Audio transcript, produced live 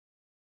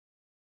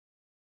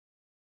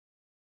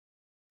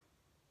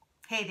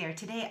Hey there,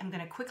 today I'm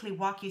going to quickly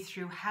walk you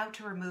through how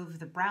to remove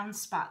the brown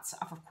spots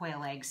off of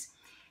quail eggs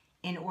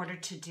in order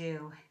to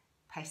do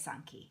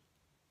Pysanky.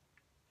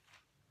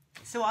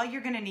 So all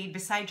you're going to need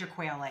beside your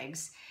quail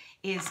eggs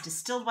is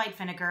distilled white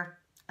vinegar,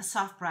 a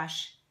soft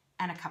brush,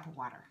 and a cup of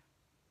water.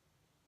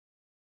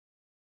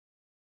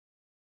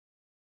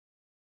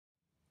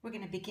 We're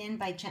going to begin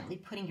by gently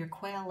putting your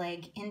quail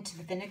egg into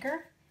the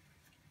vinegar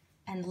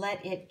and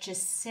let it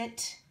just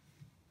sit.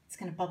 It's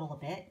going to bubble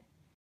a bit.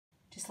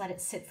 Just let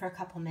it sit for a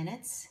couple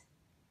minutes,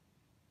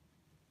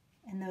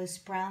 and those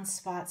brown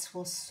spots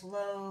will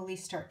slowly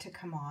start to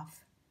come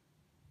off.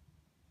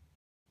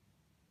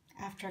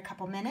 After a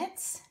couple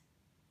minutes,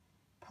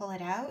 pull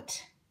it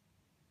out.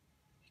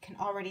 You can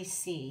already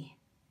see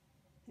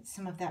that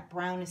some of that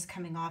brown is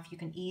coming off. You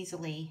can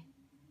easily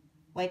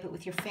wipe it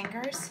with your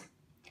fingers,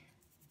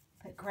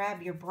 but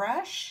grab your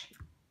brush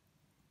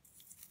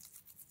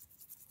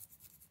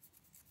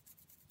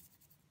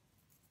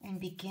and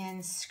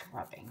begin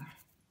scrubbing.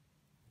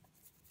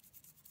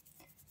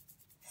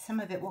 Some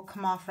of it will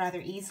come off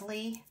rather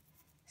easily.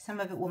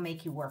 Some of it will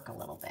make you work a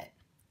little bit.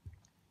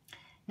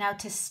 Now,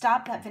 to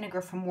stop that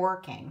vinegar from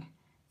working,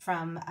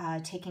 from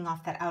taking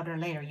off that outer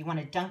layer, you want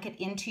to dunk it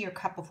into your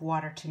cup of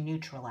water to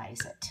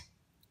neutralize it.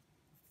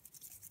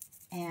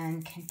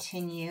 And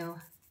continue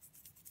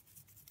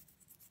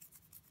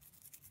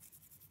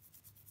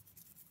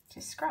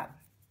to scrub.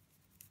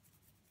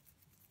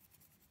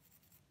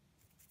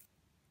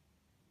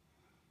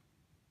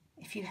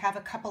 If you have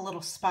a couple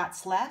little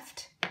spots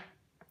left,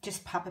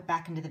 just pop it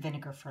back into the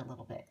vinegar for a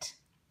little bit.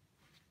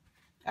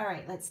 All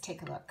right, let's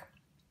take a look.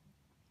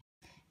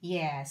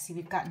 Yeah, see,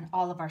 we've gotten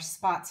all of our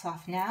spots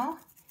off now.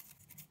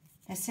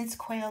 Now, since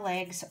quail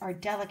eggs are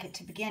delicate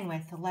to begin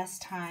with, the less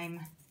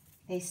time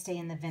they stay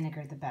in the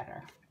vinegar, the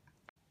better.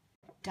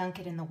 Dunk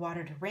it in the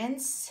water to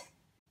rinse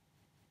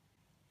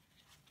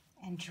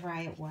and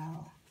dry it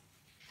well.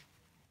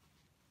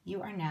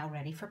 You are now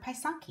ready for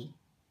Pysanky.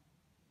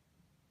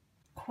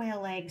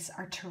 Quail eggs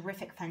are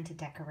terrific fun to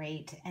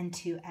decorate and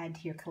to add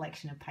to your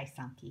collection of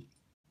Pysanky.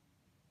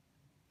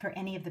 For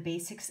any of the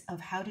basics of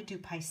how to do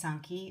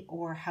Pysanky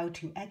or how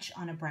to etch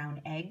on a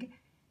brown egg,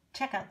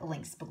 check out the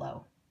links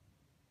below.